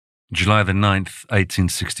July the 9th,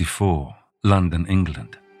 1864, London,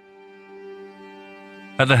 England.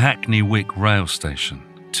 At the Hackney Wick rail station,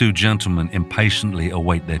 two gentlemen impatiently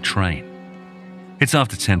await their train. It's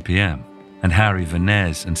after 10 p.m, and Harry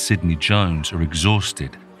Vanez and Sidney Jones are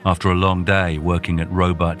exhausted after a long day working at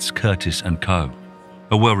Robarts, Curtis & Co.,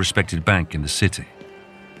 a well-respected bank in the city.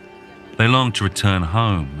 They long to return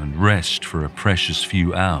home and rest for a precious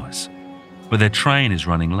few hours, but their train is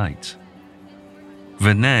running late.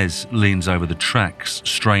 Vanez leans over the tracks,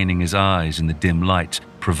 straining his eyes in the dim light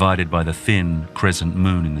provided by the thin crescent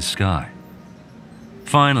moon in the sky.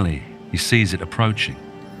 Finally, he sees it approaching,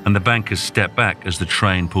 and the bankers step back as the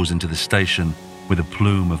train pulls into the station with a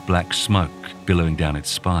plume of black smoke billowing down its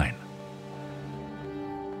spine.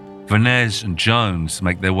 Vanez and Jones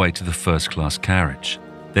make their way to the first-class carriage,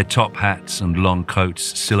 their top hats and long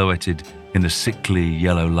coats silhouetted in the sickly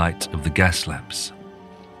yellow light of the gas lamps.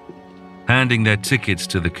 Handing their tickets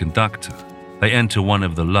to the conductor, they enter one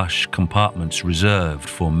of the lush compartments reserved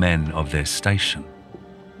for men of their station.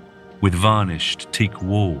 With varnished teak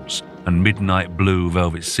walls and midnight blue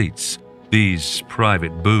velvet seats, these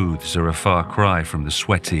private booths are a far cry from the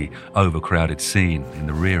sweaty, overcrowded scene in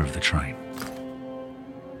the rear of the train.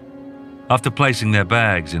 After placing their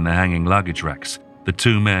bags in the hanging luggage racks, the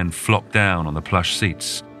two men flop down on the plush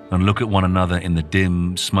seats and look at one another in the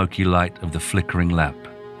dim, smoky light of the flickering lamp.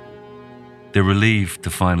 They're relieved to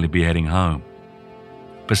finally be heading home,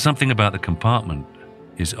 but something about the compartment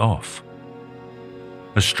is off.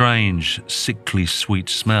 A strange, sickly sweet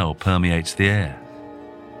smell permeates the air,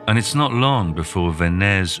 and it's not long before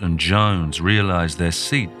Vanez and Jones realize their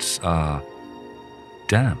seats are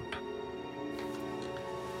damp.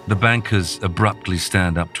 The bankers abruptly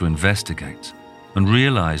stand up to investigate and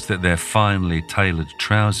realize that their finely tailored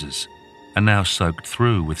trousers are now soaked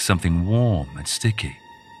through with something warm and sticky.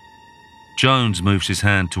 Jones moves his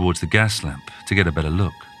hand towards the gas lamp to get a better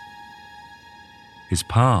look. His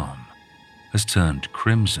palm has turned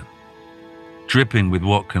crimson, dripping with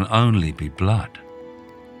what can only be blood.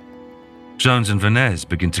 Jones and Vanez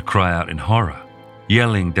begin to cry out in horror,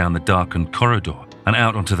 yelling down the darkened corridor and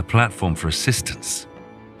out onto the platform for assistance.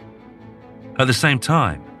 At the same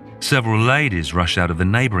time, several ladies rush out of the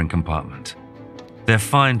neighbouring compartment. Their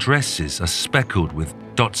fine dresses are speckled with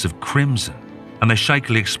dots of crimson, and they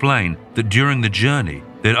shakily explain that during the journey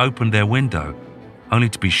they'd opened their window only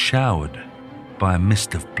to be showered by a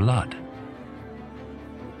mist of blood.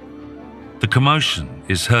 The commotion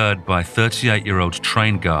is heard by 38-year-old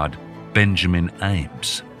train guard Benjamin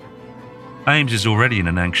Ames. Ames is already in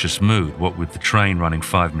an anxious mood, what with the train running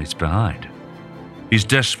 5 minutes behind. He's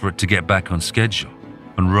desperate to get back on schedule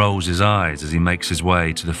and rolls his eyes as he makes his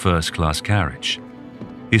way to the first-class carriage.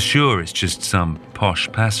 He's sure it's just some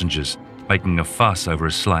posh passengers making a fuss over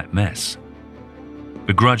a slight mess.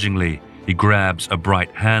 Begrudgingly, he grabs a bright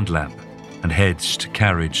hand lamp and heads to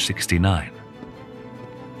carriage 69.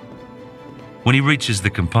 When he reaches the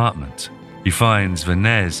compartment, he finds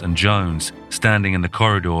Vanez and Jones standing in the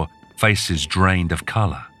corridor, faces drained of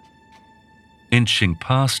colour. Inching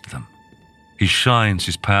past them, he shines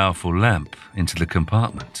his powerful lamp into the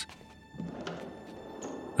compartment.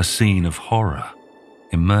 A scene of horror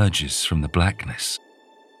emerges from the blackness.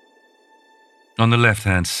 On the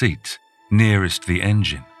left-hand seat, nearest the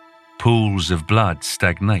engine, pools of blood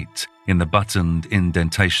stagnate in the buttoned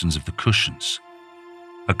indentations of the cushions.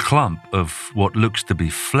 A clump of what looks to be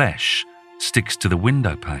flesh sticks to the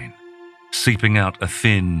window pane, seeping out a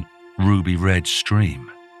thin, ruby-red stream.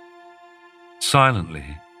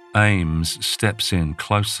 Silently, Ames steps in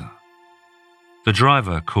closer. The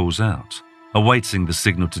driver calls out, awaiting the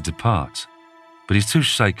signal to depart, but he's too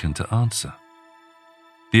shaken to answer.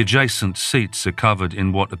 The adjacent seats are covered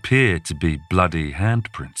in what appear to be bloody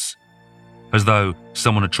handprints, as though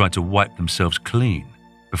someone had tried to wipe themselves clean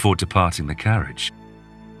before departing the carriage.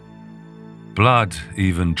 Blood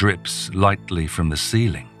even drips lightly from the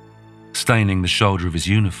ceiling, staining the shoulder of his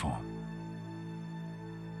uniform.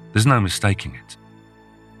 There's no mistaking it.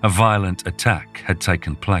 A violent attack had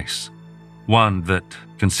taken place, one that,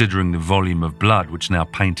 considering the volume of blood which now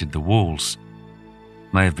painted the walls,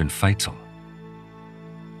 may have been fatal.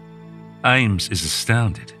 Ames is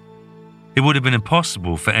astounded. It would have been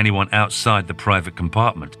impossible for anyone outside the private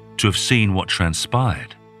compartment to have seen what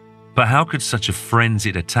transpired. But how could such a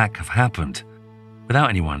frenzied attack have happened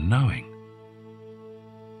without anyone knowing?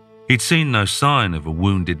 He'd seen no sign of a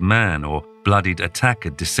wounded man or bloodied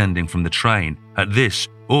attacker descending from the train at this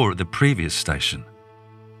or at the previous station.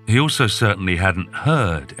 He also certainly hadn't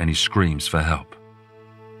heard any screams for help.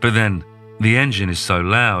 But then, the engine is so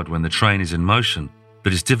loud when the train is in motion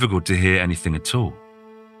that it's difficult to hear anything at all.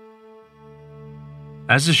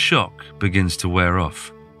 As the shock begins to wear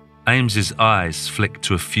off, Ames's eyes flick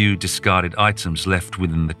to a few discarded items left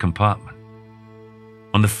within the compartment.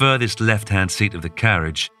 On the furthest left-hand seat of the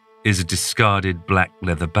carriage is a discarded black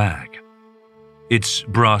leather bag. Its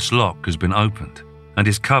brass lock has been opened and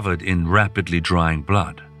is covered in rapidly drying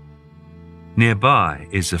blood. Nearby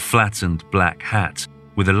is a flattened black hat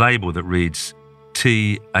with a label that reads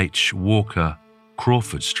T. H. Walker,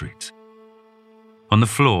 Crawford Street. On the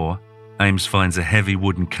floor, Ames finds a heavy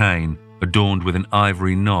wooden cane adorned with an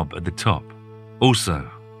ivory knob at the top, also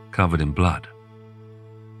covered in blood.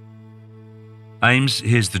 Ames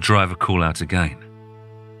hears the driver call out again.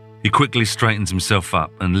 He quickly straightens himself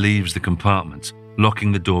up and leaves the compartment,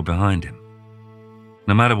 locking the door behind him.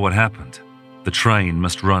 No matter what happened, the train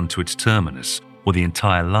must run to its terminus or the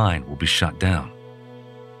entire line will be shut down.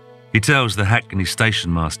 He tells the Hackney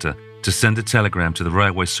station master to send a telegram to the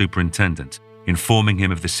railway superintendent, informing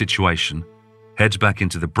him of the situation, heads back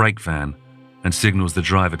into the brake van and signals the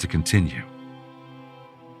driver to continue.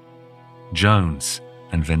 Jones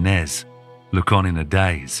and Venez look on in a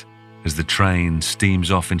daze as the train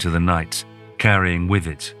steams off into the night, carrying with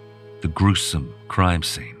it the gruesome crime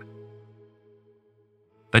scene.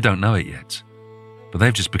 They don't know it yet, but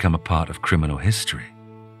they've just become a part of criminal history.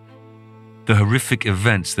 The horrific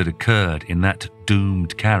events that occurred in that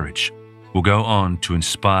doomed carriage will go on to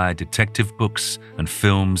inspire detective books and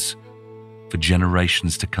films for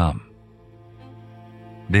generations to come.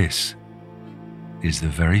 This is the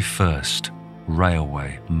very first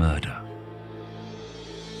railway murder.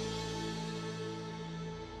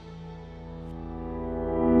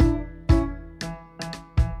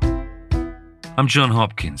 I'm John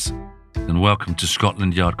Hopkins, and welcome to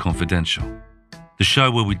Scotland Yard Confidential, the show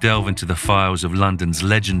where we delve into the files of London's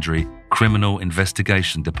legendary Criminal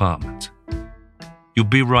Investigation Department. You'll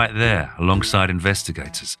be right there alongside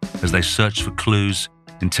investigators as they search for clues,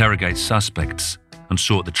 interrogate suspects, and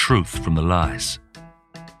sort the truth from the lies.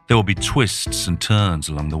 There will be twists and turns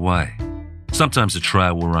along the way. Sometimes the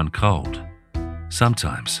trail will run cold.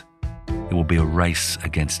 Sometimes it will be a race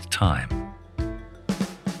against time.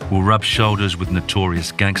 We'll rub shoulders with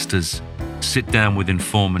notorious gangsters, sit down with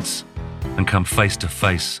informants, and come face to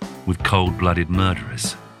face with cold-blooded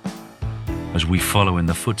murderers as we follow in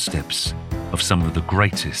the footsteps of some of the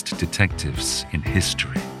greatest detectives in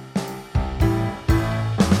history.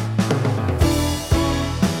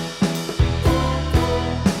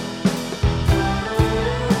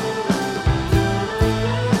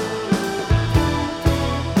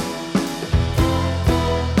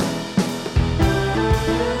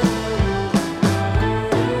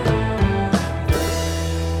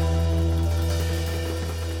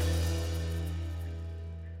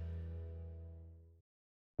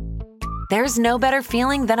 There's no better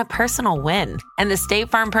feeling than a personal win, and the State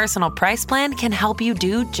Farm Personal Price Plan can help you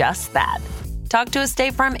do just that. Talk to a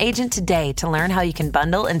State Farm agent today to learn how you can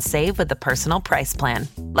bundle and save with the Personal Price Plan.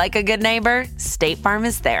 Like a good neighbor, State Farm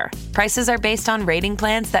is there. Prices are based on rating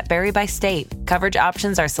plans that vary by state. Coverage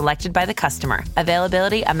options are selected by the customer.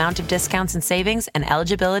 Availability, amount of discounts and savings, and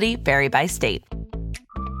eligibility vary by state.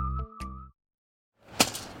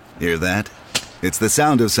 Hear that? It's the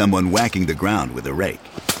sound of someone whacking the ground with a rake.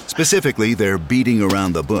 Specifically, they're beating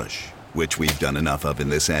around the bush, which we've done enough of in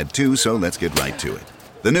this ad too, so let's get right to it.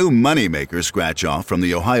 The new Moneymaker scratch-off from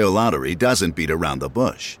the Ohio Lottery doesn't beat around the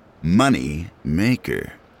bush.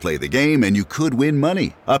 Moneymaker. Play the game and you could win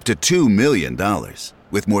money, up to $2 million.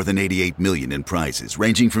 With more than $88 million in prizes,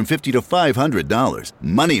 ranging from $50 to $500,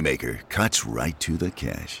 Moneymaker cuts right to the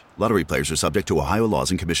cash. Lottery players are subject to Ohio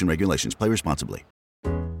laws and commission regulations. Play responsibly.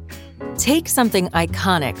 Take something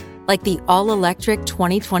iconic, like the all-electric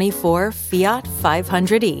 2024 Fiat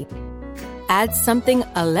 500e. Add something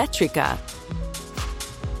electrica.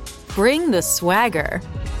 Bring the swagger.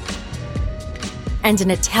 And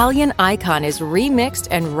an Italian icon is remixed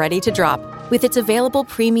and ready to drop with its available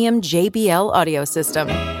premium JBL audio system.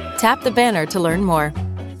 Tap the banner to learn more.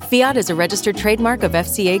 Fiat is a registered trademark of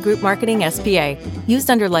FCA Group Marketing S.p.A.,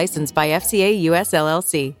 used under license by FCA US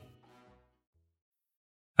LLC.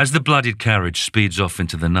 As the bloodied carriage speeds off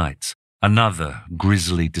into the night, another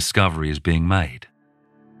grisly discovery is being made.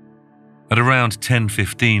 At around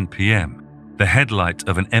 10:15 p.m., the headlight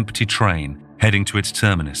of an empty train heading to its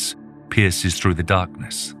terminus pierces through the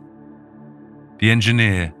darkness. The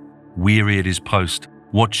engineer, weary at his post,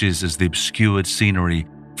 watches as the obscured scenery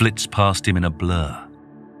flits past him in a blur.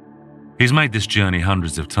 He's made this journey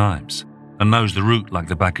hundreds of times and knows the route like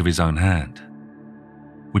the back of his own hand.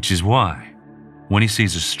 Which is why, when he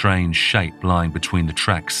sees a strange shape lying between the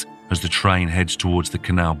tracks as the train heads towards the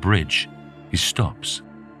canal bridge, he stops.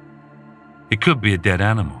 It could be a dead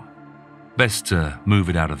animal, Best to move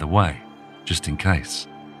it out of the way, just in case.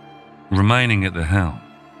 Remaining at the helm,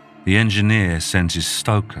 the engineer sends his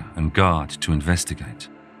stoker and guard to investigate.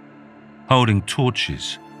 Holding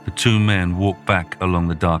torches, the two men walk back along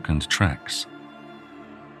the darkened tracks.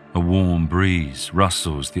 A warm breeze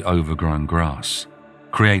rustles the overgrown grass,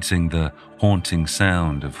 creating the haunting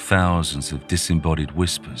sound of thousands of disembodied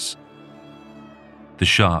whispers. The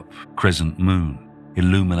sharp crescent moon,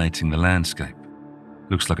 illuminating the landscape,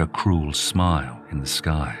 looks like a cruel smile in the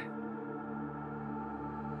sky.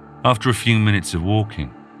 After a few minutes of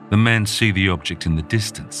walking, the men see the object in the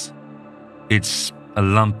distance. It's a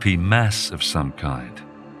lumpy mass of some kind,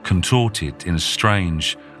 contorted in a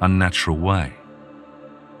strange, unnatural way.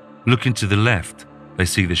 Looking to the left, they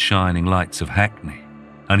see the shining lights of Hackney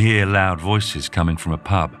and hear loud voices coming from a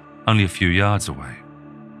pub only a few yards away.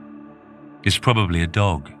 It's probably a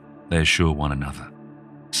dog, they assure one another.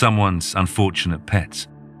 Someone's unfortunate pet,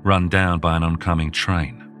 run down by an oncoming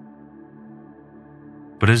train.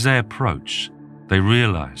 But as they approach, they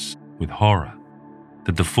realize, with horror,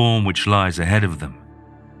 that the form which lies ahead of them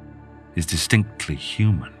is distinctly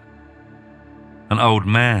human. An old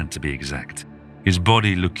man, to be exact, his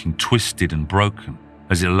body looking twisted and broken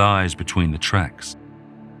as it lies between the tracks.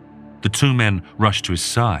 The two men rush to his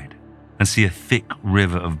side and see a thick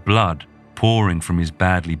river of blood pouring from his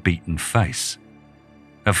badly beaten face.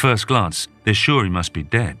 At first glance, they're sure he must be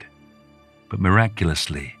dead, but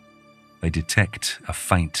miraculously, they detect a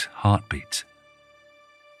faint heartbeat.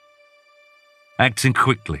 Acting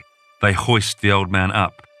quickly, they hoist the old man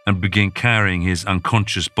up and begin carrying his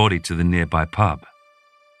unconscious body to the nearby pub.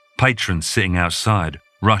 Patrons sitting outside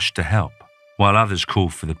rush to help, while others call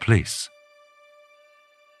for the police.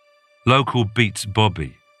 Local beats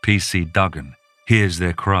Bobby, P.C. Duggan, hears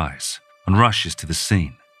their cries and rushes to the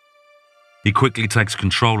scene. He quickly takes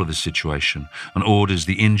control of the situation and orders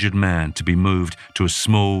the injured man to be moved to a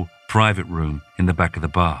small, private room in the back of the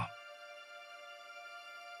bar.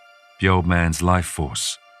 The old man's life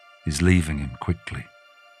force is leaving him quickly.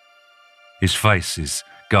 His face is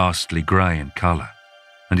ghastly grey in colour,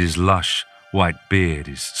 and his lush, white beard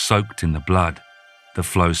is soaked in the blood that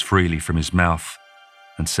flows freely from his mouth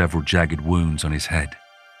and several jagged wounds on his head.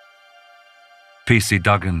 P.C.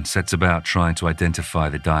 Duggan sets about trying to identify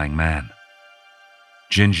the dying man.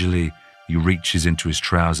 Gingerly, he reaches into his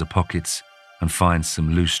trouser pockets and finds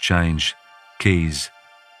some loose change, keys,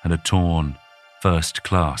 and a torn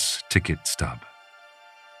first-class ticket stub.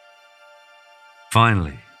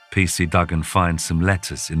 Finally, P.C. Duggan finds some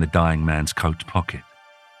letters in the dying man's coat pocket.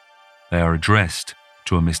 They are addressed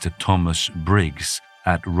to a Mr. Thomas Briggs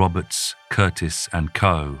at Roberts, Curtis &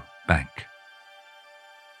 Co. Bank.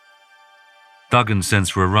 Duggan sends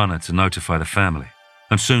for a runner to notify the family,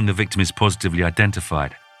 and soon the victim is positively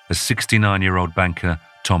identified as 69-year-old banker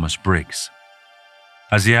Thomas Briggs.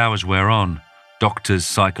 As the hours wear on, doctors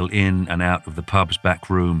cycle in and out of the pub's back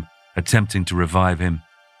room, attempting to revive him,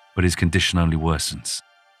 but his condition only worsens.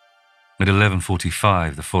 At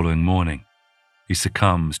 11:45 the following morning, he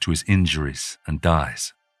succumbs to his injuries and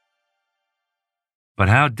dies. But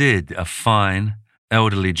how did a fine,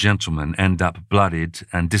 elderly gentleman end up bloodied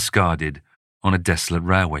and discarded on a desolate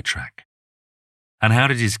railway track? And how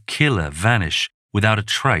did his killer vanish without a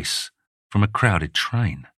trace from a crowded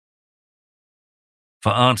train?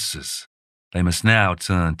 For answers, they must now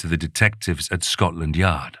turn to the detectives at Scotland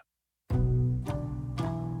Yard.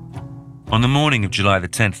 On the morning of July the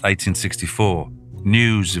 10th, 1864,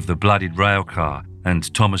 news of the bloodied railcar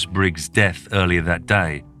and Thomas Briggs' death earlier that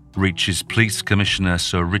day reaches Police Commissioner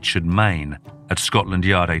Sir Richard Mayne at Scotland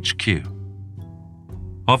Yard HQ.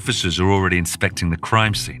 Officers are already inspecting the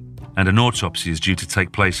crime scene, and an autopsy is due to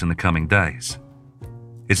take place in the coming days.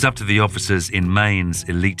 It's up to the officers in Mayne's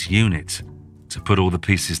elite unit to put all the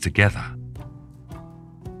pieces together.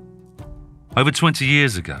 Over 20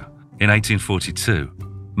 years ago, in 1842,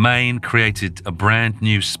 Mayne created a brand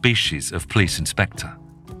new species of police inspector.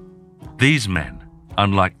 These men,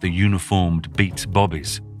 unlike the uniformed beat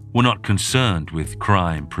bobbies, were not concerned with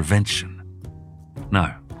crime prevention.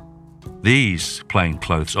 No, these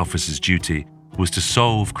plainclothes officers' duty was to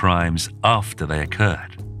solve crimes after they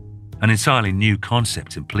occurred, an entirely new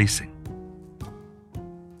concept in policing.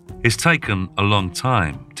 It's taken a long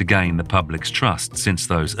time to gain the public's trust since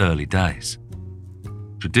those early days.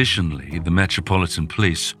 Traditionally, the Metropolitan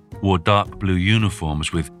Police wore dark blue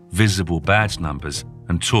uniforms with visible badge numbers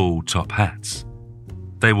and tall top hats.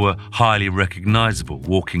 They were highly recognizable,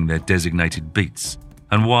 walking their designated beats,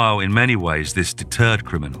 and while in many ways this deterred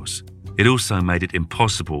criminals, it also made it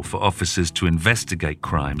impossible for officers to investigate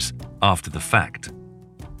crimes after the fact.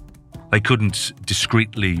 They couldn't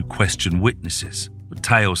discreetly question witnesses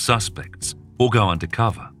tail suspects, or go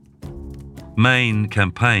undercover. Mayne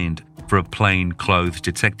campaigned for a plain-clothes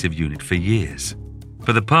detective unit for years,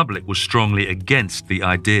 but the public was strongly against the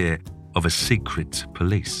idea of a secret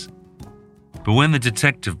police. But when the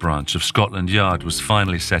detective branch of Scotland Yard was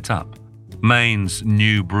finally set up, Mayne's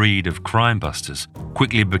new breed of crime-busters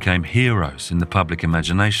quickly became heroes in the public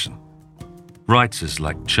imagination. Writers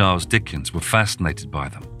like Charles Dickens were fascinated by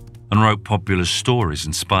them and wrote popular stories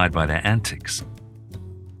inspired by their antics.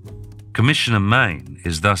 Commissioner Mayne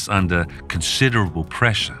is thus under considerable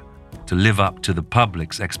pressure to live up to the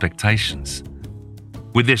public's expectations.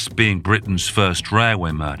 With this being Britain's first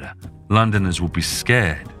railway murder, Londoners will be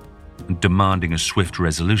scared and demanding a swift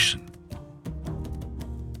resolution.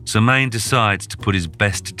 So Mayne decides to put his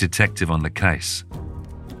best detective on the case,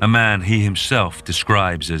 a man he himself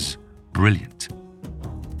describes as brilliant.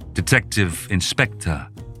 Detective Inspector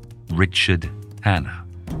Richard Tanner.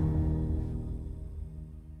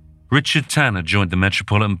 Richard Tanner joined the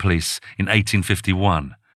Metropolitan Police in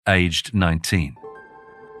 1851, aged 19.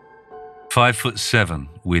 5'7",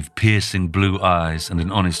 with piercing blue eyes and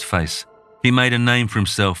an honest face, he made a name for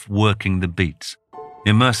himself working the beats,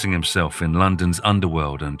 immersing himself in London's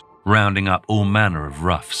underworld and rounding up all manner of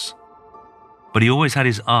roughs. But he always had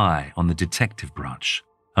his eye on the detective branch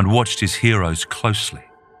and watched his heroes closely,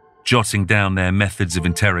 jotting down their methods of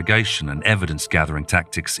interrogation and evidence-gathering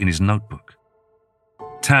tactics in his notebook.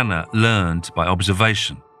 Tanner learned by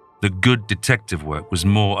observation that good detective work was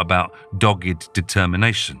more about dogged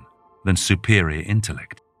determination than superior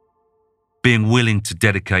intellect. Being willing to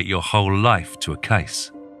dedicate your whole life to a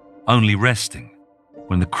case, only resting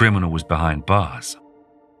when the criminal was behind bars.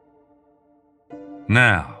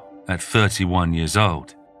 Now, at 31 years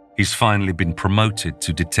old, he's finally been promoted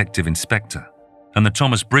to detective inspector, and the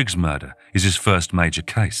Thomas Briggs murder is his first major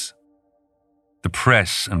case. The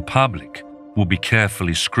press and public will be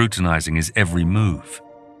carefully scrutinizing his every move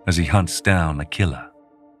as he hunts down the killer.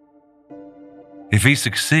 If he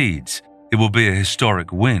succeeds, it will be a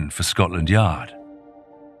historic win for Scotland Yard.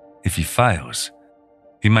 If he fails,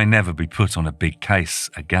 he may never be put on a big case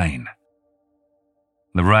again.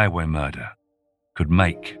 The railway murder could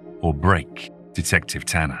make or break Detective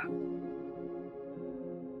Tanner.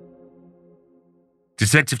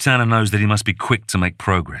 Detective Tanner knows that he must be quick to make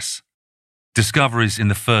progress. Discoveries in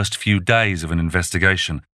the first few days of an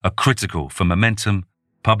investigation are critical for momentum,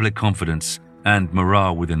 public confidence, and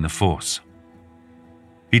morale within the force.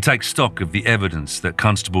 He takes stock of the evidence that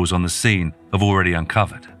constables on the scene have already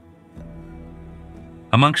uncovered.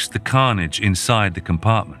 Amongst the carnage inside the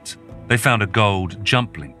compartment, they found a gold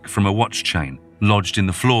jump link from a watch chain lodged in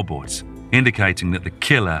the floorboards, indicating that the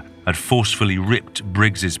killer had forcefully ripped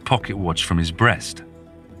Briggs's pocket watch from his breast.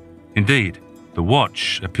 Indeed, the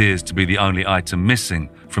watch appears to be the only item missing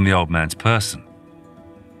from the old man's person.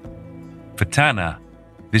 For Tanner,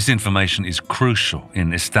 this information is crucial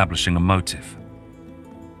in establishing a motive.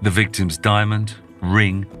 The victim's diamond,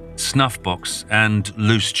 ring, snuff box, and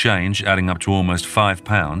loose change, adding up to almost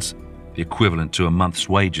 £5, the equivalent to a month's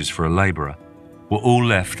wages for a labourer, were all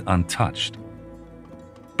left untouched.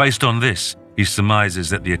 Based on this, he surmises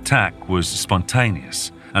that the attack was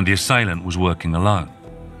spontaneous and the assailant was working alone.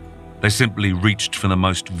 They simply reached for the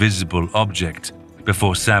most visible object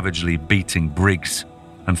before savagely beating Briggs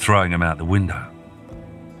and throwing him out the window.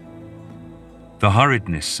 The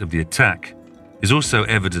hurriedness of the attack is also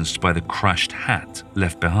evidenced by the crushed hat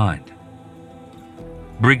left behind.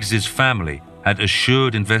 Briggs's family had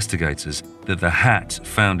assured investigators that the hat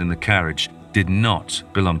found in the carriage did not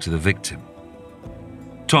belong to the victim.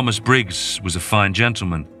 Thomas Briggs was a fine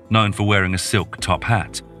gentleman known for wearing a silk top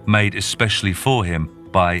hat made especially for him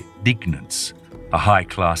by Dignants, a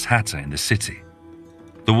high-class hatter in the city.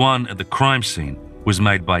 The one at the crime scene was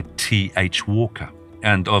made by T.H. Walker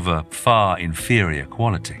and of a far inferior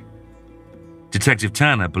quality. Detective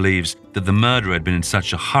Tanner believes that the murderer had been in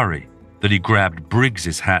such a hurry that he grabbed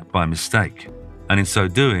Briggs's hat by mistake, and in so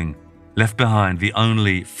doing, left behind the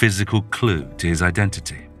only physical clue to his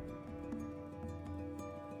identity.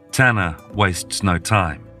 Tanner wastes no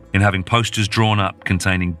time in having posters drawn up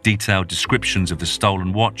containing detailed descriptions of the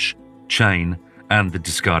stolen watch, chain, and the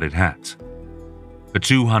discarded hat. A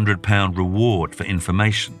 £200 reward for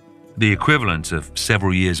information, the equivalent of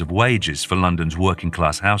several years of wages for London's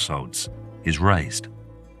working-class households, is raised.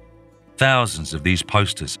 Thousands of these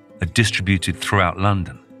posters are distributed throughout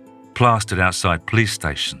London, plastered outside police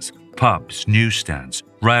stations, pubs, newsstands,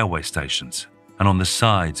 railway stations, and on the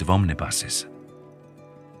sides of omnibuses.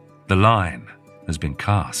 The line has been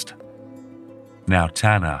cast. Now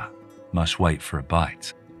Tanner must wait for a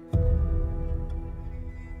bite.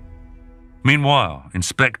 Meanwhile,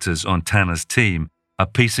 inspectors on Tanner's team are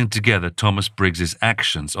piecing together Thomas Briggs's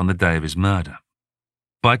actions on the day of his murder.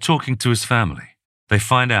 By talking to his family, they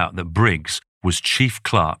find out that Briggs was chief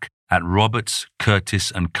clerk at Roberts,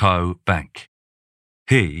 Curtis & Co. Bank.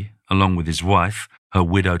 He, along with his wife, her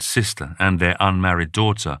widowed sister, and their unmarried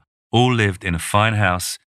daughter, all lived in a fine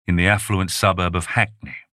house in the affluent suburb of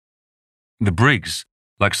Hackney. The Briggs,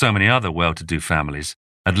 like so many other well-to-do families,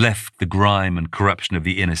 had left the grime and corruption of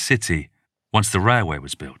the inner city once the railway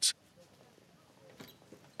was built.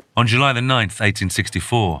 On July the 9th,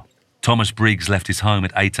 1864, Thomas Briggs left his home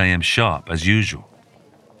at 8 a.m. sharp, as usual.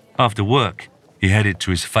 After work, he headed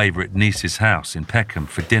to his favourite niece's house in Peckham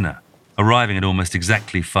for dinner, arriving at almost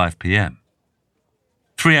exactly 5 p.m.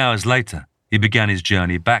 3 hours later, he began his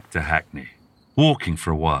journey back to Hackney, walking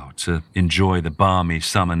for a while to enjoy the balmy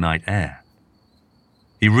summer night air.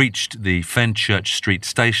 He reached the Fenchurch Street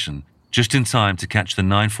station just in time to catch the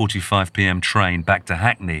 9:45 p.m. train back to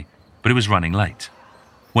Hackney, but it was running late.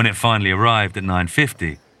 When it finally arrived at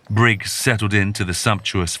 9:50, Briggs settled into the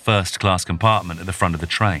sumptuous first-class compartment at the front of the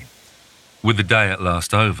train. With the day at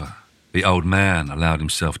last over, the old man allowed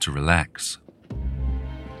himself to relax.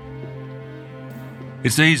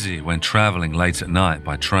 It's easy when travelling late at night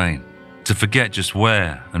by train to forget just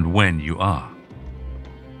where and when you are.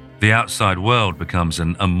 The outside world becomes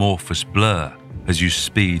an amorphous blur as you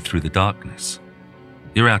speed through the darkness.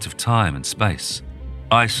 You're out of time and space,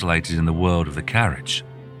 isolated in the world of the carriage.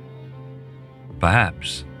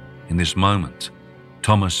 Perhaps, in this moment,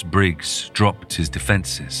 Thomas Briggs dropped his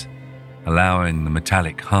defences, allowing the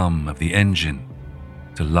metallic hum of the engine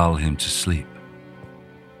to lull him to sleep.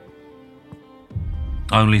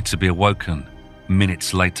 Only to be awoken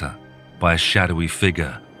minutes later by a shadowy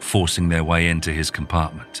figure forcing their way into his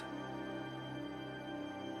compartment.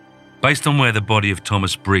 Based on where the body of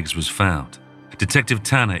Thomas Briggs was found, Detective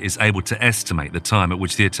Tanner is able to estimate the time at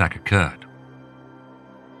which the attack occurred.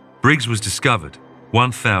 Briggs was discovered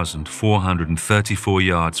 1,434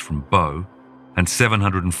 yards from Bow and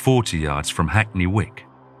 740 yards from Hackney Wick,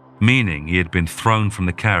 meaning he had been thrown from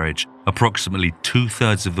the carriage approximately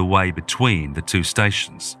 2/3 of the way between the two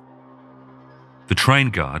stations. The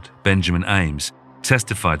train guard, Benjamin Ames,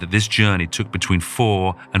 testified that this journey took between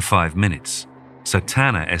 4 and 5 minutes, so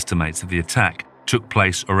Tanner estimates that the attack took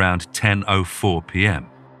place around 10:04 p.m.,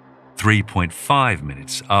 3.5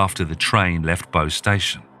 minutes after the train left Bow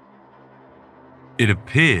Station. It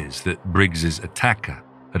appears that Briggs's attacker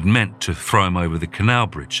had meant to throw him over the canal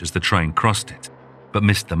bridge as the train crossed it, but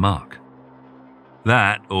missed the mark.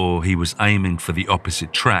 That, or he was aiming for the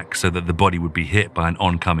opposite track so that the body would be hit by an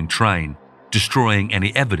oncoming train, destroying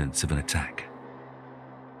any evidence of an attack.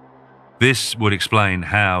 This would explain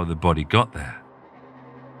how the body got there.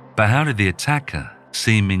 But how did the attacker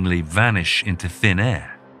seemingly vanish into thin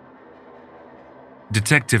air?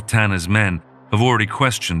 Detective Tanner's men have already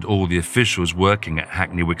questioned all the officials working at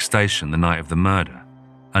Hackney Wick Station the night of the murder,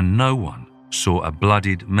 and no one saw a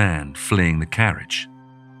bloodied man fleeing the carriage.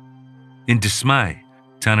 In dismay,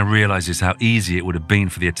 Tanner realizes how easy it would have been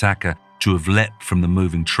for the attacker to have leapt from the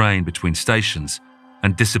moving train between stations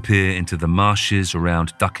and disappear into the marshes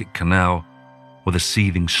around Ducket Canal or the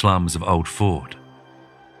seething slums of Old Ford.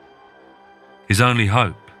 His only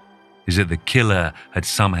hope is that the killer had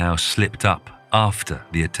somehow slipped up after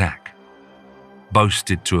the attack,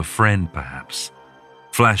 boasted to a friend perhaps,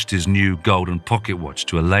 flashed his new golden pocket watch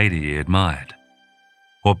to a lady he admired,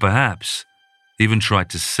 or perhaps even tried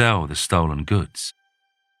to sell the stolen goods.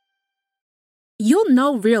 You'll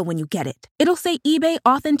know real when you get it. It'll say eBay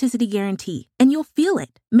Authenticity Guarantee, and you'll feel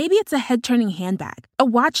it. Maybe it's a head-turning handbag, a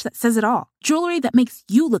watch that says it all, jewelry that makes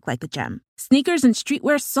you look like a gem, sneakers and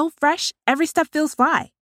streetwear so fresh, every step feels fly.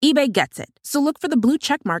 eBay gets it, so look for the blue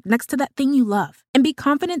check mark next to that thing you love, and be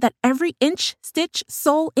confident that every inch, stitch,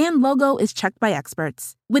 sole, and logo is checked by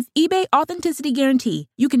experts. With eBay Authenticity Guarantee,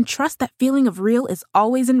 you can trust that feeling of real is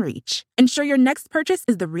always in reach. Ensure your next purchase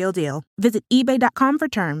is the real deal. Visit eBay.com for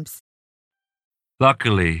terms.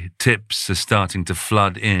 Luckily, tips are starting to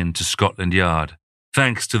flood in to Scotland Yard,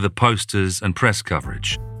 thanks to the posters and press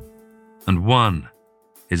coverage. And one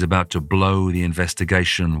is about to blow the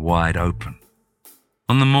investigation wide open.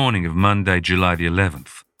 On the morning of Monday, July the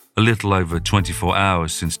 11th, a little over 24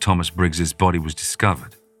 hours since Thomas Briggs's body was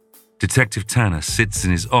discovered, Detective Tanner sits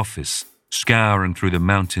in his office, scouring through the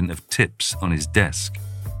mountain of tips on his desk.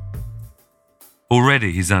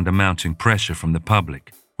 Already he's under mounting pressure from the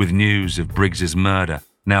public, with news of Briggs's murder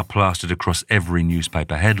now plastered across every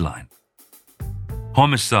newspaper headline.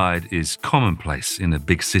 Homicide is commonplace in a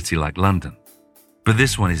big city like London, but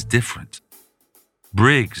this one is different.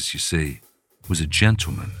 Briggs, you see, was a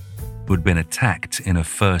gentleman who had been attacked in a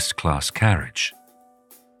first-class carriage.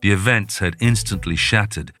 The event had instantly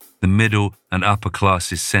shattered the middle and upper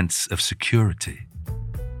classes' sense of security.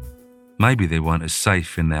 Maybe they weren't as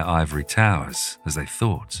safe in their ivory towers as they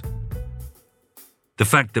thought. The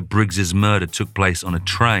fact that Briggs's murder took place on a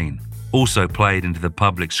train also played into the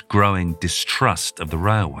public's growing distrust of the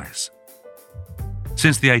railways.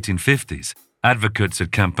 Since the 1850s, advocates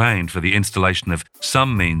had campaigned for the installation of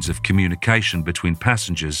some means of communication between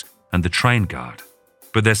passengers and the train guard,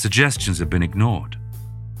 but their suggestions had been ignored.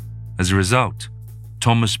 As a result,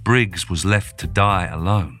 Thomas Briggs was left to die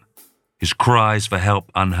alone, his cries for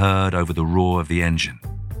help unheard over the roar of the engine.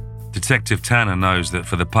 Detective Tanner knows that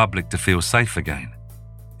for the public to feel safe again,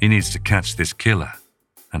 he needs to catch this killer,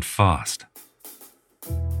 and fast.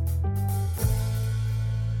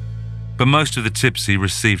 But most of the tips he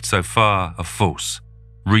received so far are false,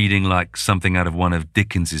 reading like something out of one of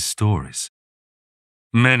Dickens's stories.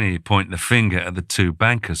 Many point the finger at the two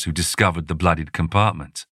bankers who discovered the bloodied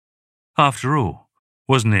compartment. After all,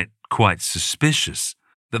 wasn't it quite suspicious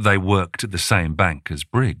that they worked at the same bank as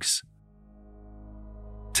Briggs?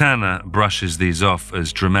 Tanner brushes these off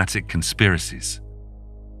as dramatic conspiracies.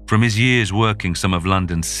 From his years working some of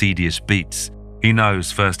London's seediest beats, he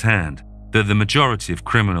knows firsthand that the majority of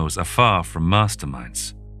criminals are far from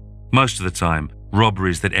masterminds. Most of the time,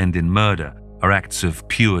 robberies that end in murder are acts of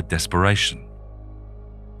pure desperation.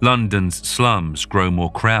 London's slums grow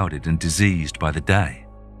more crowded and diseased by the day.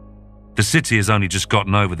 The city has only just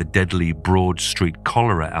gotten over the deadly Broad Street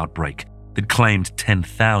cholera outbreak that claimed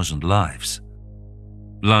 10,000 lives.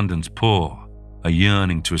 London's poor are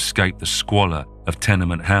yearning to escape the squalor of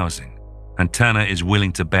tenement housing, and Tanner is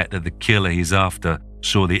willing to bet that the killer he's after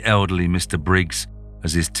saw the elderly Mr. Briggs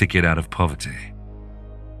as his ticket out of poverty.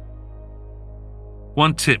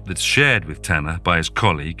 One tip that's shared with Tanner by his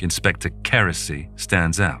colleague, Inspector Keresy,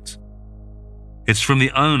 stands out. It's from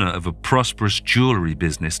the owner of a prosperous jewellery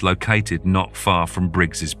business located not far from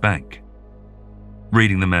Briggs's bank.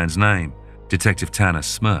 Reading the man's name, Detective Tanner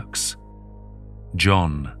smirks.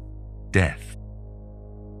 John Death.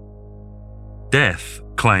 Death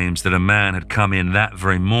claims that a man had come in that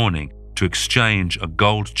very morning to exchange a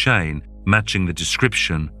gold chain matching the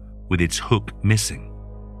description with its hook missing.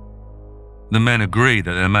 The men agree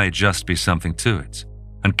that there may just be something to it,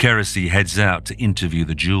 and Keresy heads out to interview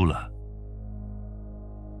the jeweller.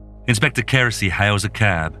 Inspector Keresy hails a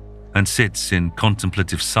cab and sits in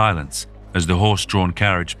contemplative silence as the horse-drawn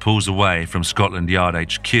carriage pulls away from Scotland Yard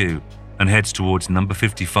HQ and heads towards number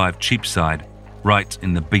 55 Cheapside, right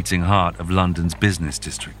in the beating heart of London's business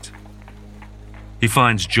district. He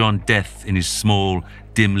finds John Death in his small,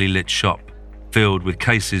 dimly lit shop, filled with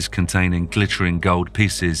cases containing glittering gold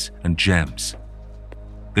pieces and gems.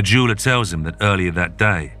 The jeweller tells him that earlier that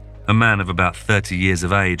day, a man of about 30 years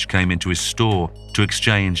of age came into his store to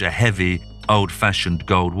exchange a heavy, old-fashioned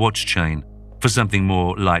gold watch chain for something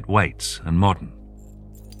more lightweight and modern.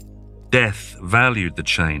 Death valued the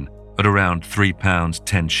chain at around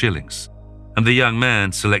 £3.10, and the young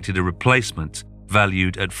man selected a replacement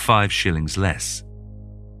valued at 5 shillings less.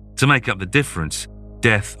 To make up the difference,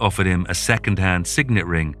 Death offered him a second-hand signet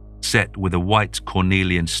ring set with a white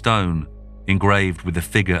cornelian stone engraved with the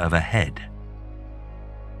figure of a head.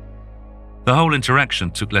 The whole interaction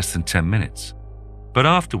took less than 10 minutes, but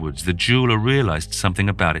afterwards the jeweller realised something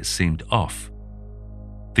about it seemed off.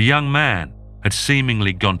 The young man had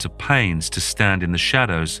seemingly gone to pains to stand in the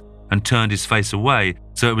shadows and turned his face away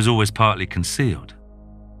so it was always partly concealed.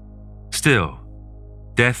 Still,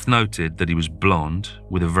 Death noted that he was blonde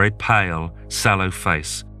with a very pale, sallow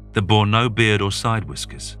face that bore no beard or side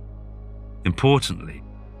whiskers. Importantly,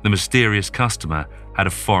 the mysterious customer had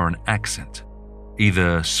a foreign accent,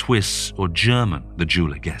 either Swiss or German, the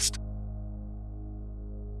jeweller guessed.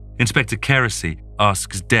 Inspector Keresy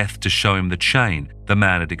asks Death to show him the chain the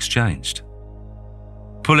man had exchanged.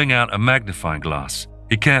 Pulling out a magnifying glass,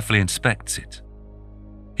 he carefully inspects it.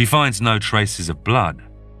 He finds no traces of blood,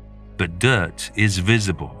 but dirt is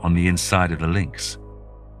visible on the inside of the links.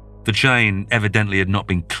 The chain evidently had not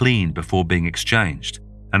been cleaned before being exchanged,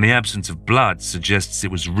 and the absence of blood suggests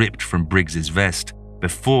it was ripped from Briggs's vest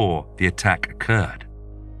before the attack occurred.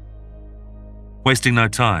 Wasting no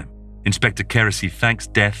time, Inspector Keresy thanks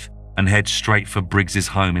Death and heads straight for Briggs's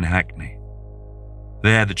home in Hackney.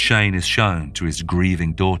 There the chain is shown to his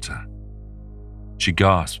grieving daughter. She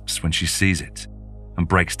gasps when she sees it and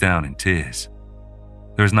breaks down in tears.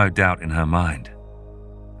 There is no doubt in her mind.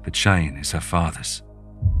 The chain is her father's.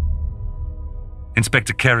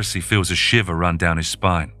 Inspector Keresy feels a shiver run down his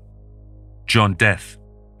spine. John Death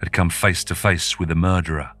had come face to face with the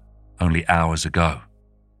murderer only hours ago.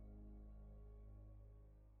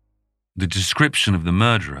 The description of the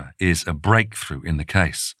murderer is a breakthrough in the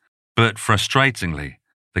case, but frustratingly,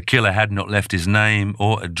 the killer had not left his name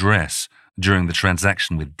or address during the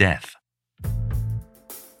transaction with death.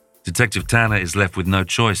 Detective Tanner is left with no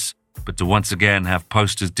choice but to once again have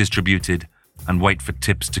posters distributed and wait for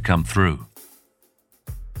tips to come through.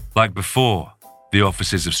 Like before, the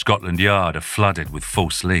offices of Scotland Yard are flooded with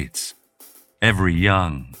false leads. Every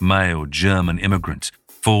young, male German immigrant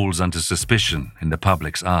falls under suspicion in the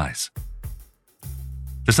public's eyes.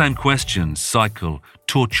 The same questions cycle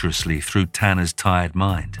tortuously through Tanner's tired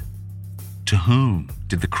mind. To whom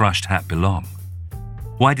did the crushed hat belong?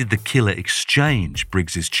 Why did the killer exchange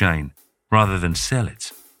Briggs's chain rather than sell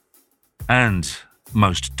it? And,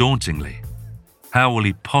 most dauntingly, how will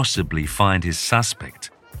he possibly find his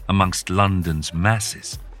suspect amongst London's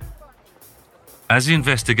masses? As the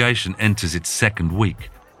investigation enters its second week,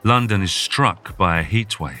 London is struck by a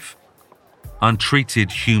heatwave.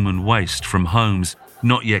 Untreated human waste from homes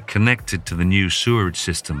not yet connected to the new sewerage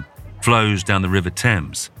system flows down the River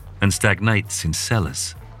Thames and stagnates in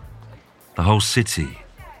cellars. The whole city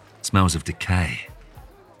smells of decay.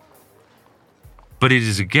 But it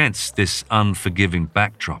is against this unforgiving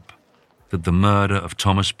backdrop that the murder of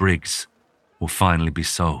Thomas Briggs will finally be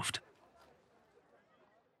solved.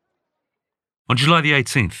 On July the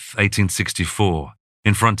 18th, 1864,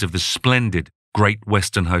 in front of the splendid Great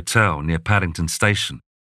Western Hotel near Paddington Station,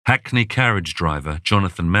 Hackney carriage driver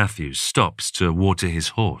Jonathan Matthews stops to water his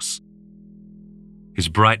horse. His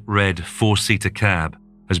bright red four-seater cab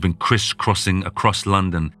has been criss-crossing across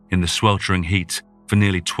London in the sweltering heat for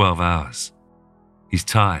nearly 12 hours. He's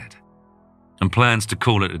tired and plans to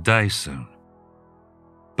call it a day soon.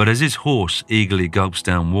 But as his horse eagerly gulps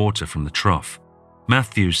down water from the trough,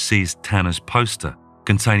 Matthews sees Tanner's poster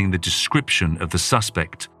containing the description of the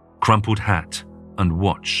suspect, crumpled hat and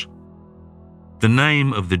watch. The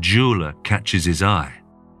name of the jeweller catches his eye.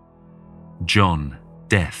 John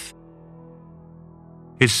Death.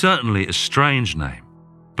 It's certainly a strange name,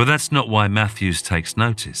 but that's not why Matthews takes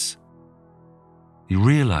notice. He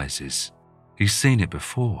realizes he's seen it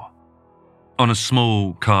before. On a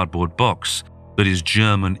small cardboard box that his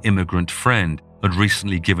German immigrant friend had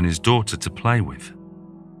recently given his daughter to play with.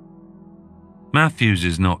 Matthews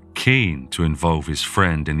is not keen to involve his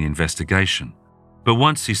friend in the investigation, but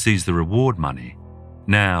once he sees the reward money,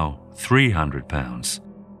 now £300,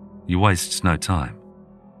 he wastes no time.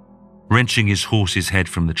 Wrenching his horse's head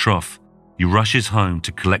from the trough, he rushes home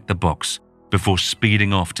to collect the box before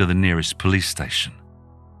speeding off to the nearest police station.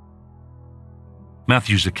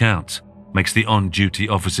 Matthews' account makes the on-duty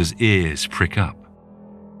officer's ears prick up.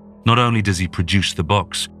 Not only does he produce the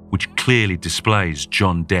box, which clearly displays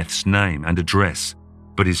John Death's name and address,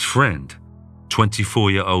 but his friend,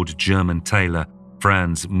 24-year-old German tailor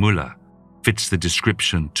Franz Müller, fits the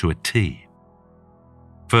description to a T.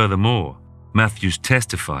 Furthermore, Matthews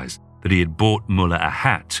testifies that he had bought Müller a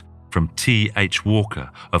hat from T.H.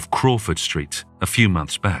 Walker of Crawford Street a few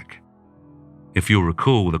months back. If you'll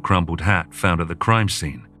recall, the crumpled hat found at the crime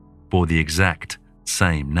scene bore the exact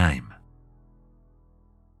same name.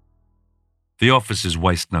 The officers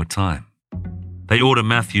waste no time. They order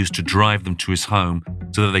Matthews to drive them to his home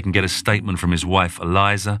so that they can get a statement from his wife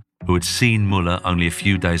Eliza, who had seen Müller only a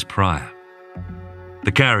few days prior.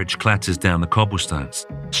 The carriage clatters down the cobblestones,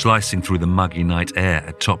 slicing through the muggy night air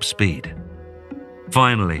at top speed.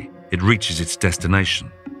 Finally, it reaches its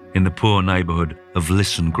destination, in the poor neighbourhood of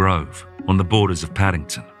Lisson Grove, on the borders of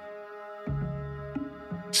Paddington.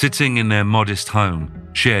 Sitting in their modest home,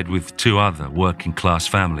 shared with two other working-class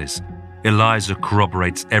families, Eliza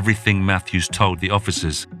corroborates everything Matthews told the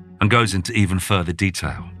officers and goes into even further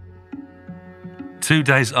detail. 2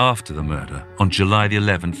 days after the murder, on July the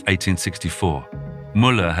 11th, 1864,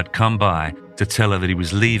 Müller had come by to tell her that he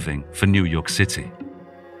was leaving for New York City.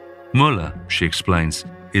 Müller, she explains,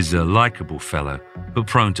 is a likable fellow, but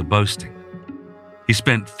prone to boasting. He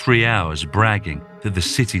spent 3 hours bragging that the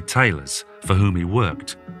city tailors for whom he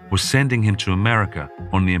worked were sending him to America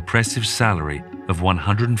on the impressive salary of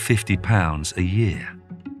 £150 a year.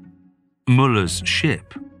 Müller's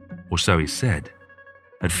ship, or so he said,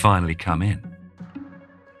 had finally come in.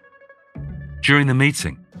 During the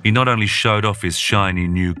meeting, he not only showed off his shiny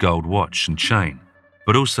new gold watch and chain,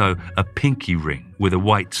 but also a pinky ring with a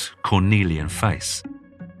white cornelian face.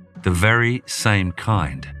 The very same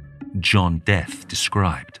kind John Death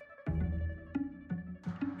described.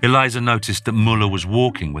 Eliza noticed that Müller was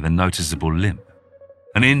walking with a noticeable limp,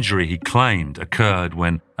 an injury he claimed occurred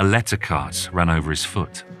when a letter cart ran over his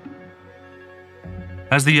foot.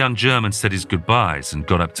 As the young German said his goodbyes and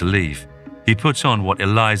got up to leave, he put on what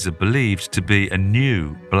Eliza believed to be a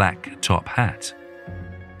new black top hat.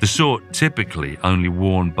 the sort typically only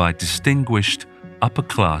worn by distinguished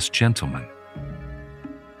upper-class gentlemen.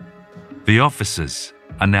 The officers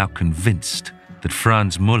are now convinced that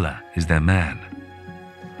Franz Müller is their man,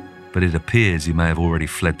 but it appears he may have already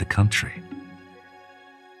fled the country.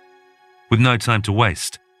 With no time to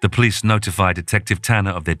waste, the police notify Detective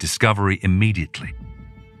Tanner of their discovery immediately.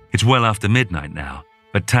 It's well after midnight now,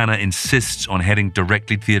 but Tanner insists on heading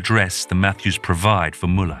directly to the address the Matthews provide for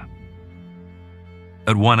Müller.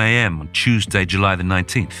 At 1 a.m. on Tuesday, July the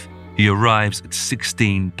 19th, he arrives at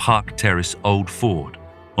 16 Park Terrace, Old Ford,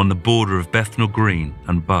 on the border of Bethnal Green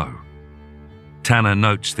and Bow. Tanner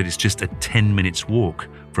notes that it's just a 10 minutes walk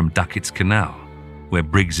from Duckett's Canal, where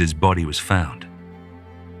Briggs's body was found.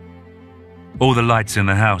 All the lights in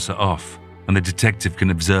the house are off, and the detective can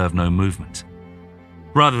observe no movement.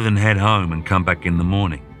 Rather than head home and come back in the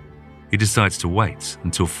morning, he decides to wait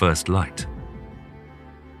until first light.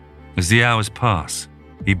 As the hours pass,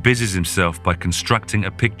 he busies himself by constructing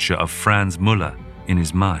a picture of Franz Müller in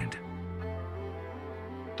his mind.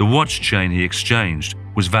 The watch chain he exchanged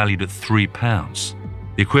was valued at £3,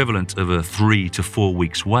 the equivalent of a 3 to 4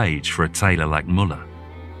 weeks' wage for a tailor like Müller.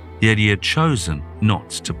 Yet he had chosen not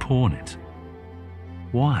to pawn it.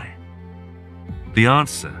 Why? The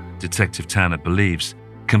answer, Detective Tanner believes,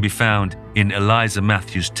 can be found in Eliza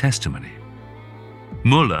Matthews' testimony.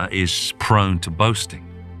 Müller is prone to boasting,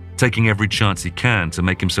 taking every chance he can to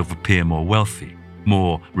make himself appear more wealthy,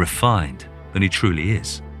 more refined than he truly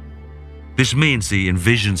is. This means he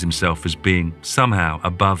envisions himself as being somehow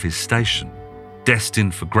above his station,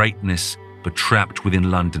 destined for greatness but trapped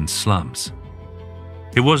within London's slums.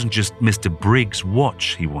 It wasn't just Mr. Briggs'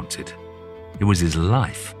 watch he wanted, it was his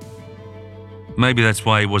life. Maybe that's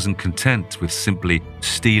why he wasn't content with simply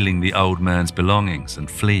stealing the old man's belongings and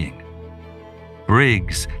fleeing.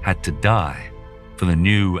 Briggs had to die for the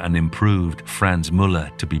new and improved Franz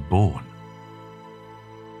Müller to be born.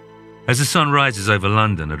 As the sun rises over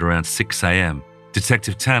London at around 6 a.m.,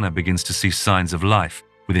 Detective Tanner begins to see signs of life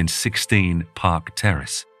within 16 Park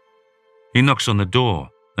Terrace. He knocks on the door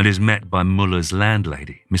and is met by Müller's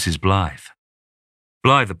landlady, Mrs. Blythe.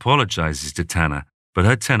 Blythe apologizes to Tanner, but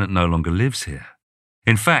her tenant no longer lives here.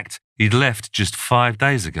 In fact, he'd left just 5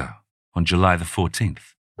 days ago, on July the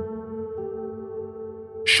 14th.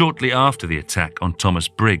 Shortly after the attack on Thomas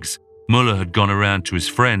Briggs, Müller had gone around to his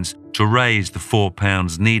friends to raise the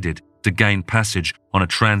 £4 needed to gain passage on a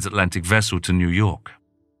transatlantic vessel to New York.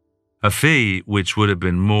 A fee which would have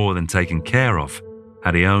been more than taken care of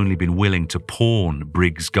had he only been willing to pawn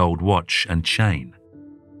Briggs' gold watch and chain.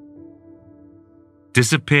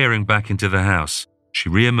 Disappearing back into the house, she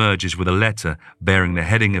re-emerges with a letter bearing the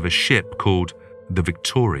heading of a ship called the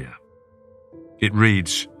Victoria. It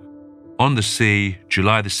reads, "On the sea,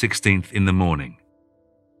 July the 16th in the morning.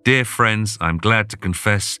 Dear friends, I am glad to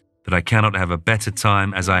confess that I cannot have a better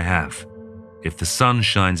time as I have. If the sun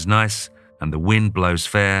shines nice and the wind blows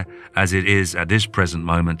fair, as it is at this present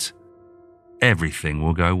moment, everything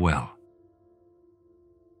will go well."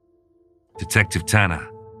 Detective Tanner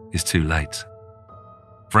is too late.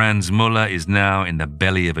 Franz Müller is now in the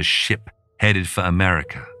belly of a ship headed for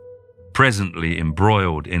America, presently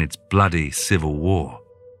embroiled in its bloody civil war.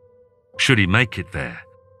 Should he make it there,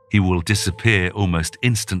 he will disappear almost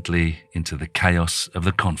instantly into the chaos of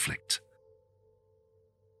the conflict.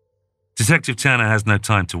 Detective Tanner has no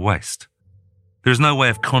time to waste. There is no way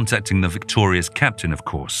of contacting the Victoria's captain, of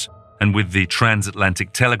course, and with the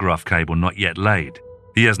transatlantic telegraph cable not yet laid,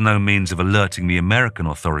 he has no means of alerting the American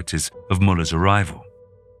authorities of Müller's arrival.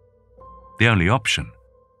 The only option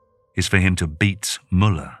is for him to beat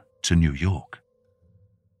Müller to New York.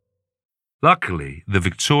 Luckily, the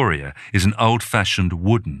Victoria is an old-fashioned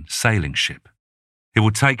wooden sailing ship. It will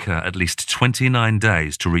take her at least 29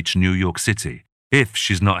 days to reach New York City if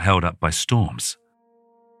she's not held up by storms.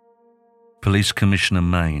 Police Commissioner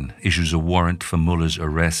Maine issues a warrant for Müller's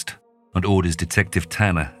arrest and orders Detective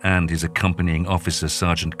Tanner and his accompanying officer,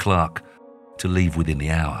 Sergeant Clark, to leave within the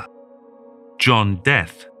hour. John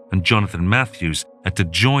Death and Jonathan Matthews are to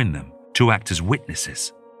join them to act as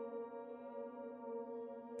witnesses.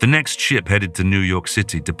 The next ship headed to New York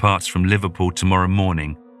City departs from Liverpool tomorrow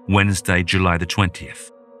morning, Wednesday, July the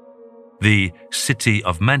 20th. The City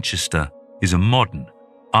of Manchester is a modern,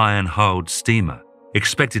 iron-hulled steamer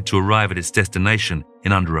expected to arrive at its destination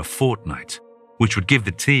in under a fortnight, which would give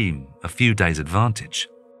the team a few days' advantage.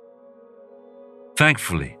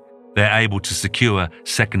 Thankfully, they're able to secure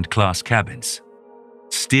second-class cabins.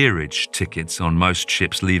 Steerage tickets on most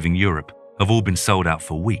ships leaving Europe have all been sold out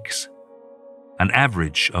for weeks. An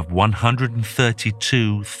average of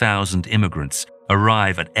 132,000 immigrants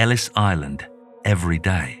arrive at Ellis Island every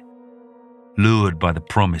day. lured by the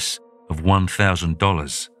promise of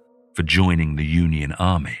 $1,000 for joining the Union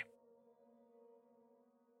Army.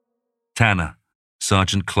 Tanner,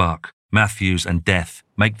 Sergeant Clark, Matthews, and Death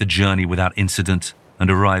make the journey without incident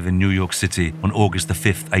and arrive in New York City on August the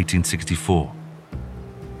 5th, 1864.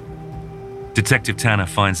 Detective Tanner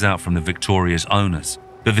finds out from the Victoria's owners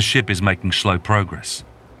that the ship is making slow progress.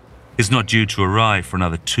 It's not due to arrive for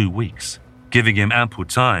another 2 weeks, giving him ample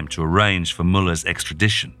time to arrange for Muller's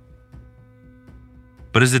extradition.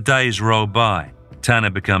 But as the days roll by, Tanner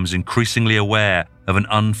becomes increasingly aware of an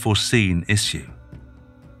unforeseen issue.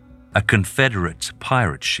 A Confederate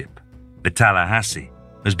pirate ship, the Tallahassee,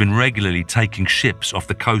 has been regularly taking ships off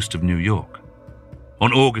the coast of New York.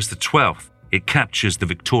 On August the 12th, it captures the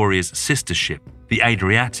Victoria's sister ship, the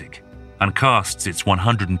Adriatic, and casts its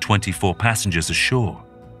 124 passengers ashore.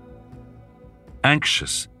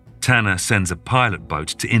 Anxious, Tanner sends a pilot boat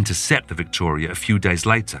to intercept the Victoria a few days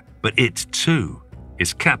later, but it, too,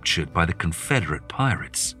 is captured by the Confederate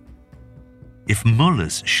pirates. If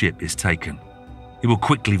Muller's ship is taken, it will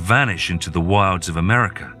quickly vanish into the wilds of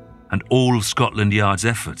America, and all Scotland Yard's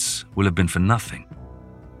efforts will have been for nothing.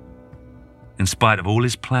 In spite of all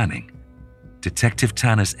his planning, Detective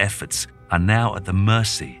Tanner's efforts are now at the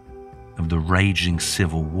mercy of the raging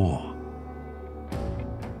Civil War.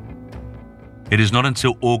 It is not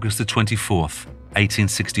until August the 24th,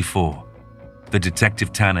 1864, that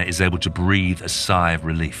Detective Tanner is able to breathe a sigh of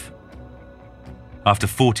relief. After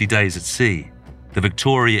 40 days at sea, the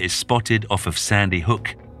Victoria is spotted off of Sandy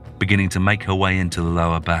Hook, beginning to make her way into the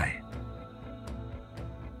lower bay.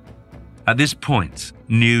 At this point,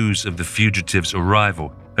 news of the fugitives'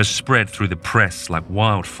 arrival has spread through the press like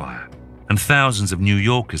wildfire, and thousands of New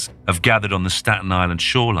Yorkers have gathered on the Staten Island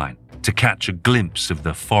shoreline to catch a glimpse of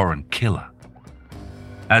the foreign killer.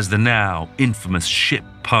 As the now infamous ship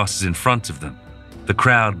passes in front of them, the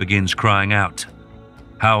crowd begins crying out,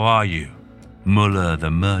 "How are you, Muller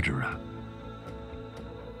the murderer?"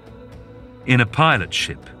 In a pilot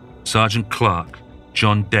ship, Sergeant Clark,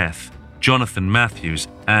 John Death, Jonathan Matthews,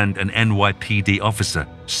 and an NYPD officer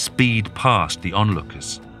speed past the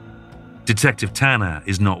onlookers. Detective Tanner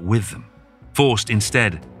is not with them, forced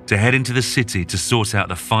instead to head into the city to sort out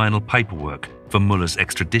the final paperwork for Muller's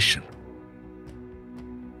extradition.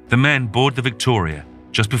 The men board the Victoria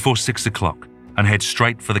just before 6 o'clock and head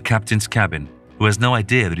straight for the captain's cabin, who has no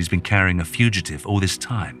idea that he's been carrying a fugitive all this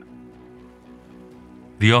time.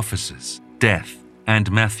 The officers, Death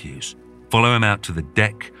and Matthews, follow him out to the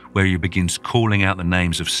deck, where he begins calling out the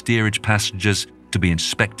names of steerage passengers to be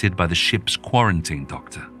inspected by the ship's quarantine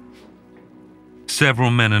doctor.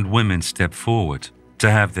 Several men and women step forward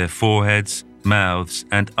to have their foreheads, mouths,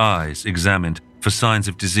 and eyes examined for signs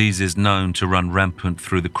of diseases known to run rampant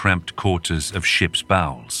through the cramped quarters of ship's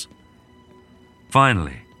bowels.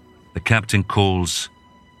 Finally, the captain calls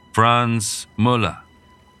Franz Muller.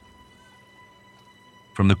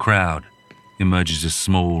 From the crowd emerges a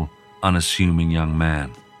small, unassuming young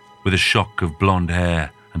man with a shock of blonde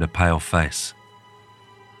hair and a pale face.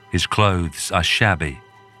 His clothes are shabby,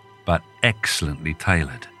 but excellently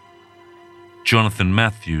tailored. Jonathan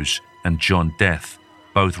Matthews and John Death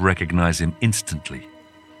both recognize him instantly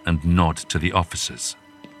and nod to the officers.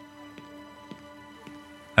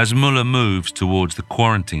 As Muller moves towards the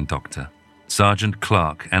quarantine doctor, Sergeant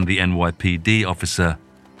Clark and the NYPD officer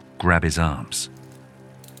grab his arms.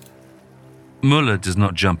 Muller does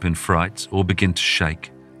not jump in fright or begin to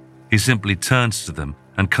shake. He simply turns to them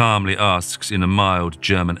and calmly asks in a mild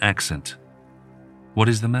German accent, "What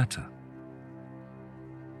is the matter?"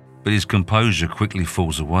 But his composure quickly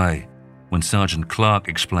falls away when Sergeant Clark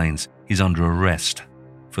explains he's under arrest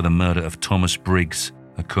for the murder of Thomas Briggs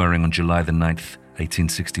occurring on July the 9th,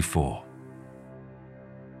 1864.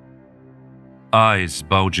 Eyes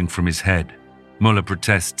bulging from his head, Muller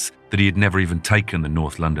protests that he had never even taken the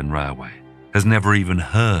North London Railway, has never even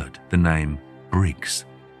heard the name Briggs.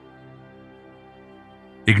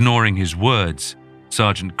 Ignoring his words,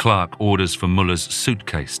 Sergeant Clark orders for Muller's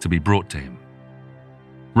suitcase to be brought to him.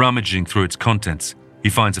 Rummaging through its contents, he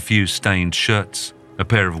finds a few stained shirts, a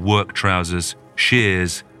pair of work trousers,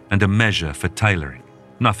 shears, and a measure for tailoring.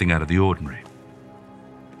 Nothing out of the ordinary.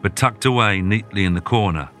 But tucked away neatly in the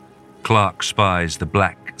corner, Clark spies the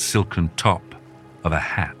black silken top of a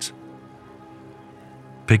hat.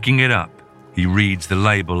 Picking it up, he reads the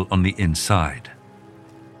label on the inside.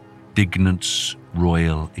 Dignant's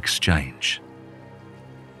Royal Exchange.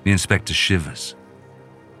 The inspector shivers.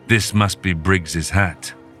 This must be Briggs's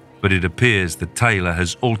hat, but it appears the tailor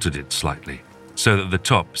has altered it slightly so that the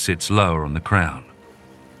top sits lower on the crown.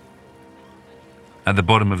 At the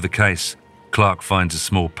bottom of the case, Clark finds a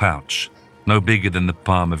small pouch, no bigger than the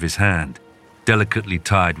palm of his hand, delicately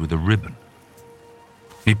tied with a ribbon.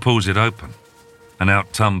 He pulls it open, and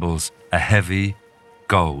out tumbles a heavy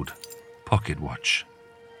gold pocket watch.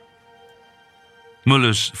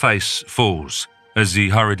 Muller's face falls as he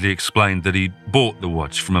hurriedly explained that he bought the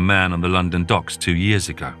watch from a man on the London docks 2 years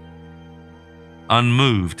ago.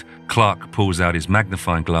 Unmoved, Clark pulls out his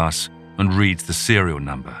magnifying glass and reads the serial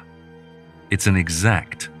number. It's an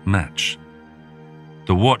exact match.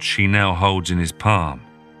 The watch he now holds in his palm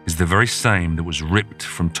is the very same that was ripped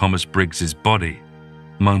from Thomas Briggs's body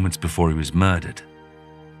moments before he was murdered.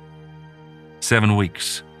 7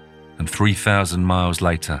 weeks and 3,000 miles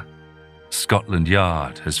later, Scotland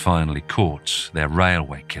Yard has finally caught their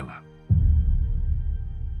railway killer.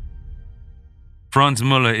 Franz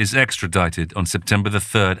Muller is extradited on September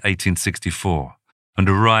 3rd, 1864, and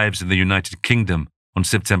arrives in the United Kingdom on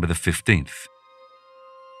September 15th.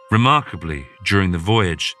 Remarkably, during the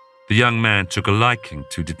voyage, the young man took a liking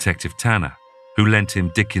to Detective Tanner, who lent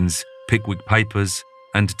him Dickens' Pickwick Papers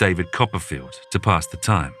and David Copperfield to pass the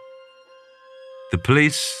time. The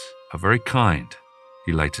police are very kind,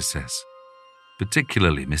 he later says,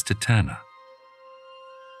 particularly Mr. Tanner.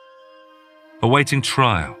 Awaiting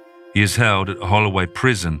trial, he is held at Holloway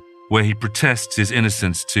Prison, where he protests his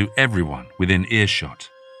innocence to everyone within earshot.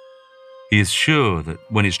 He is sure that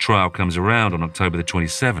when his trial comes around on October the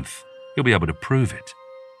 27th, he'll be able to prove it.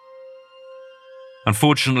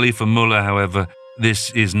 Unfortunately for Muller, however,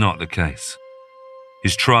 this is not the case.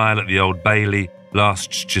 His trial at the Old Bailey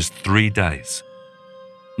lasts just 3 days.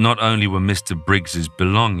 Not only were Mr. Briggs's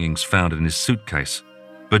belongings found in his suitcase,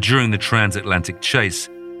 but during the transatlantic chase,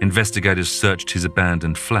 investigators searched his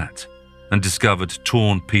abandoned flat and discovered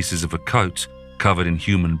torn pieces of a coat covered in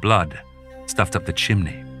human blood stuffed up the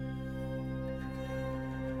chimney.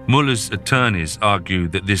 Muller's attorneys argue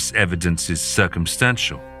that this evidence is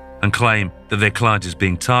circumstantial and claim that their client is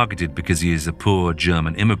being targeted because he is a poor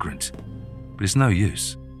German immigrant, but it's no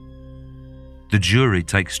use. The jury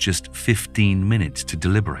takes just 15 minutes to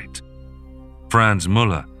deliberate. Franz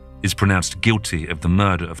Muller is pronounced guilty of the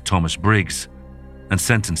murder of Thomas Briggs and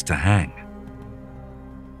sentenced to hang.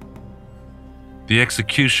 The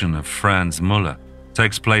execution of Franz Muller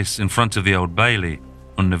takes place in front of the Old Bailey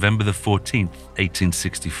on November the 14th,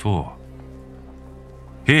 1864.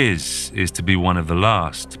 His is to be one of the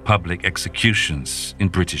last public executions in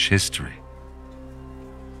British history.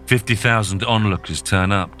 50,000 onlookers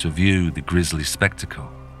turn up to view the grisly spectacle.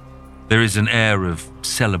 There is an air of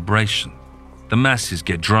celebration. The masses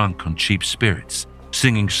get drunk on cheap spirits,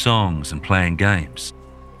 singing songs and playing games.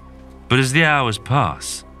 But as the hours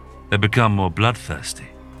pass, they become more bloodthirsty.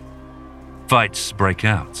 Fights break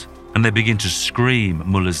out, and they begin to scream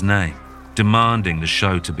Muller's name, demanding the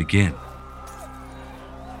show to begin.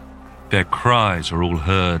 Their cries are all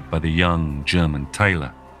heard by the young German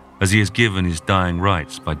tailor, as he is given his dying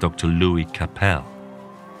rites by Dr. Louis Capel,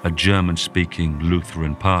 a German-speaking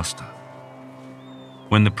Lutheran pastor.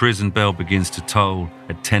 When the prison bell begins to toll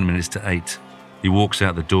at 10 minutes to 8, he walks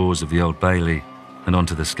out the doors of the Old Bailey and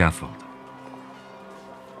onto the scaffold.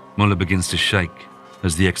 Muller begins to shake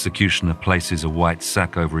as the executioner places a white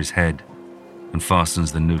sack over his head and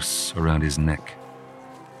fastens the noose around his neck.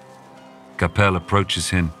 Capel approaches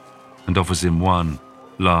him and offers him one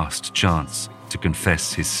last chance to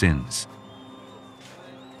confess his sins.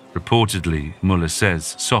 Reportedly, Muller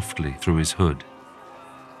says softly through his hood,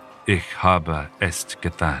 "Ich habe es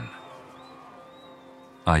getan."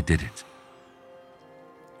 I did it.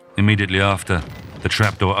 Immediately after, the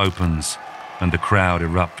trapdoor opens and the crowd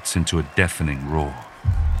erupts into a deafening roar.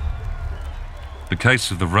 The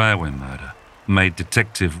case of the railway murder made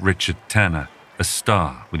Detective Richard Tanner a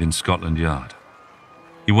star within Scotland Yard.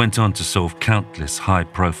 He went on to solve countless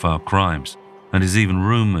high-profile crimes and is even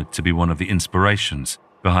rumoured to be one of the inspirations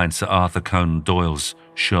behind Sir Arthur Conan Doyle's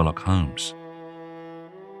Sherlock Holmes.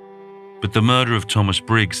 But the murder of Thomas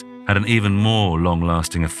Briggs had an even more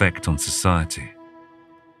long-lasting effect on society.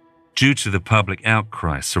 Due to the public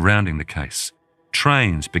outcry surrounding the case,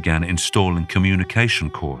 trains began installing communication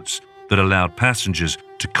cords that allowed passengers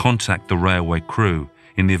to contact the railway crew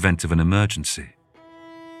in the event of an emergency.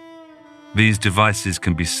 These devices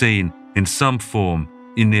can be seen in some form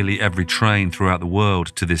in nearly every train throughout the world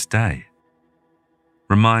to this day.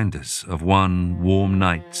 Reminders of one warm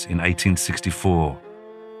night in 1864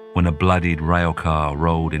 when a bloodied railcar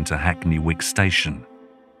rolled into Hackney Wick Station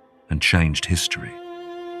and changed history.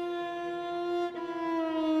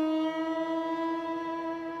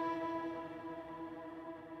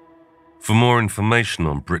 For more information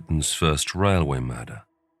on Britain's first railway murder,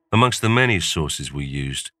 amongst the many sources we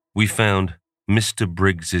used, we found Mr.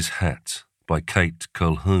 Briggs's Hat by Kate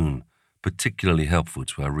Colquhoun particularly helpful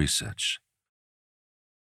to our research.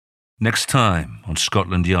 Next time on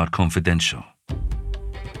Scotland Yard Confidential.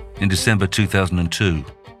 In December 2002,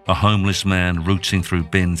 a homeless man rooting through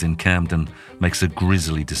bins in Camden makes a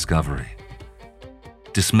grisly discovery.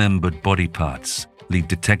 Dismembered body parts lead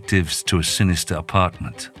detectives to a sinister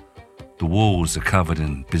apartment. The walls are covered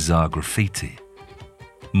in bizarre graffiti.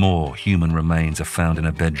 More human remains are found in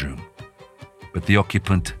a bedroom, but the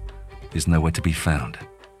occupant is nowhere to be found.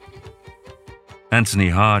 Anthony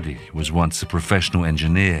Hardy was once a professional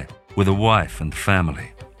engineer with a wife and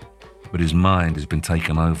family, but his mind has been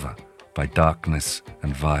taken over by darkness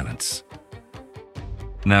and violence.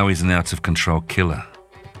 Now he's an out-of-control killer,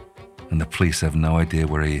 and the police have no idea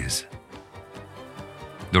where he is.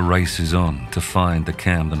 The race is on to find the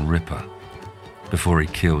Camden Ripper before he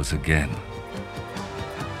kills again.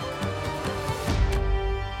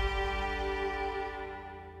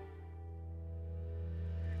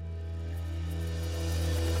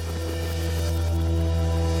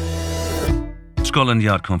 Scotland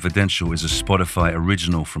Yard Confidential is a Spotify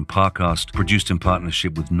original from Parcast, produced in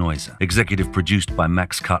partnership with Noiser. Executive produced by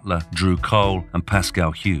Max Cutler, Drew Cole, and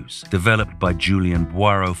Pascal Hughes. Developed by Julian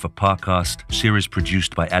Boiro for Parcast. Series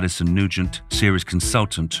produced by Addison Nugent. Series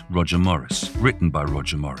consultant Roger Morris. Written by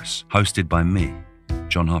Roger Morris. Hosted by me,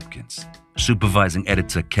 John Hopkins. Supervising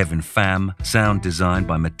editor Kevin Pham. Sound design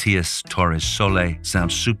by Matias Torres Sole.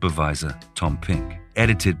 Sound supervisor Tom Pink.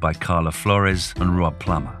 Edited by Carla Flores and Rob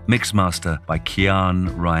Plummer. Mixmaster by Kian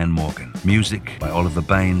Ryan Morgan. Music by Oliver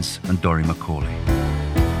Baines and Dory McCauley.